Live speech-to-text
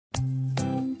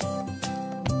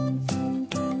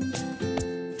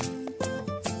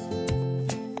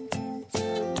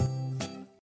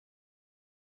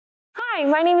Hi,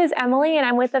 my name is Emily and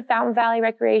I'm with the Fountain Valley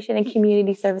Recreation and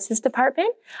Community Services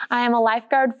Department. I am a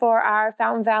lifeguard for our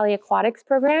Fountain Valley Aquatics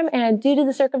Program, and due to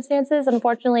the circumstances,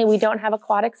 unfortunately, we don't have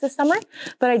aquatics this summer,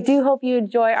 but I do hope you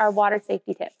enjoy our water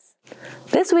safety tips.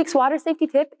 This week's water safety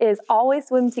tip is always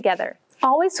swim together.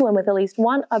 Always swim with at least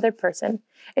one other person.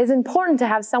 It is important to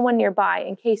have someone nearby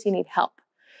in case you need help.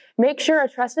 Make sure a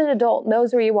trusted adult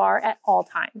knows where you are at all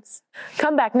times.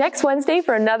 Come back next Wednesday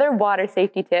for another water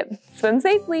safety tip. Swim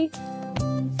safely!